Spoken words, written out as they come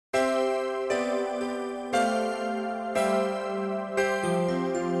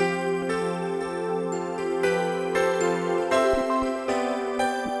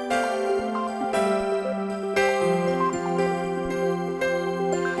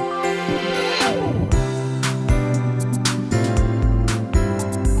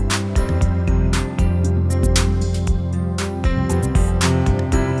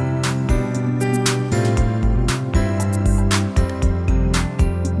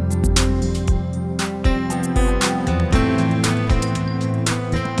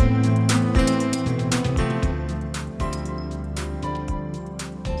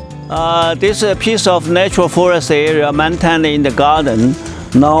This is a piece of natural forest area maintained in the garden.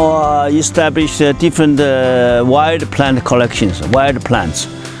 Now established different wild plant collections, wild plants.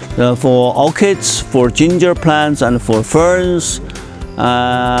 For orchids, for ginger plants, and for ferns,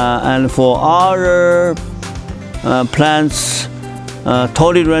 and for other plants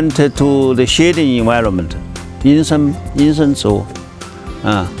tolerant to the shading environment.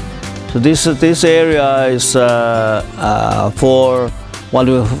 So this area is for what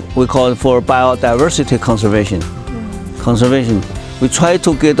we call for biodiversity conservation. We try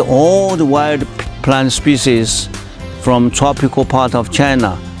to get all the wild plant species from tropical part of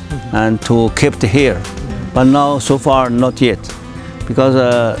China and to keep it here. But now, so far, not yet, because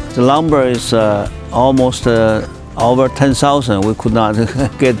the number is almost over 10,000. We could not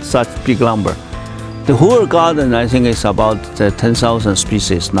get such big number. The whole garden, I think, is about 10,000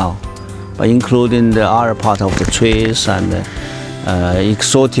 species now, but including the other part of the trees and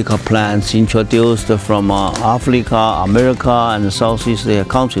exotic plants introduced from Africa, America, and Southeast Asia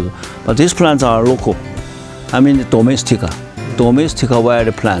countries. But these plants are local. I mean, domestic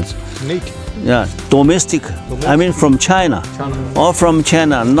wild plants. Native. Yeah, domestic. I mean, from China. Or from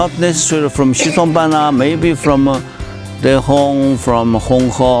China, not necessarily from Xishuangbanna, maybe from Dehong, from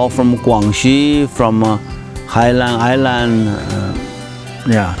Honghe, from Guangxi, from Hainan Island.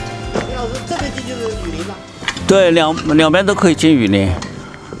 Yeah. 对，两边都可以进雨林。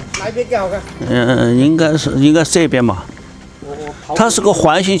哪边更好看？应该是这边吧。它是个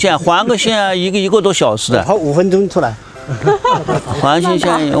环形线，环个线一个多小时的。跑5分钟出来。环形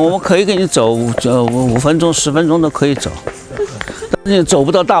线，我们可以给你走5分钟、10分钟都可以走，但是你走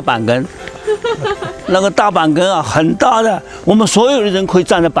不到大板根。那个大板根啊，很大的，我们所有的人可以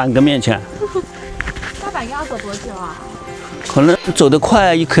站在板根面前。大板根要走多久啊？可能走得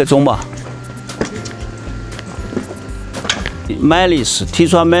快1刻钟吧。Melis,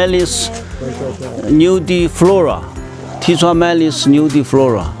 Xishuang Melis nudiflora, Xishuang Melis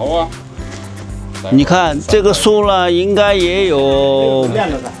nudiflora。好啊。你看这个树呢，应该也有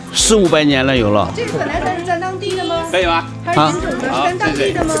400-500年了，有了。这个本来都是咱当地的吗？可以吗？它是品种的，是咱当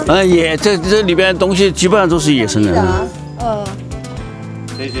地的吗？也这里边东西基本上都是野生的。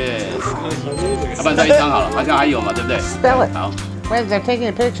谢谢。要不然这一张好了，好像还有嘛，对不对？ Spell it. 好， Wait, they're taking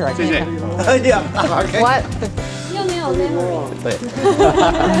a picture. I 谢谢 can't.。What? 又没有 memory。对。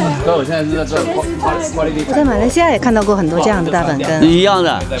所以我现在是在这 quality。我在马来西亚也看到过很多这样的大板根，一样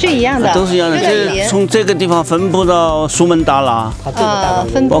的，是一样的，都是一样的。这从这个地方分布到苏门答腊，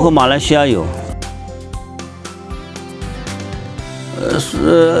分布包括马来西亚有。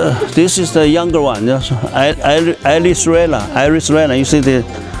This is the younger one, Iris Rela. You see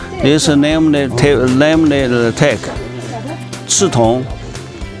this name tag. 赤铜。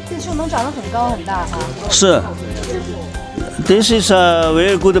这树能长得很高很大哈。是。This is a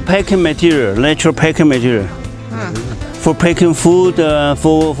very good packing material, natural packing material. For packing food,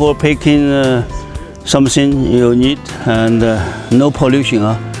 for packing something you need, and no pollution.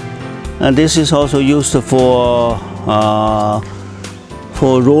 And this is also used for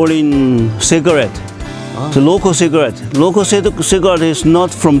rolling cigarette. The local cigarette. Local cigarette is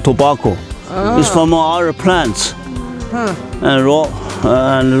not from tobacco. It's from other plants.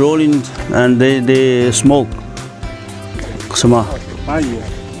 And rolling, and they smoke. 什么？蚂蚁。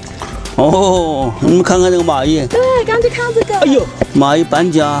哦，你们看看这个蚂蚁。对，刚才看到这个。哎呦，蚂蚁搬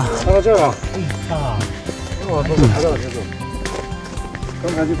家。看到这了。我都看到了这种。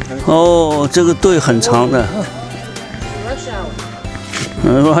刚才就看。哦，这个队很长的。Rush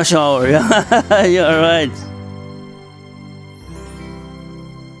hour. Rush hour, yeah, you're right.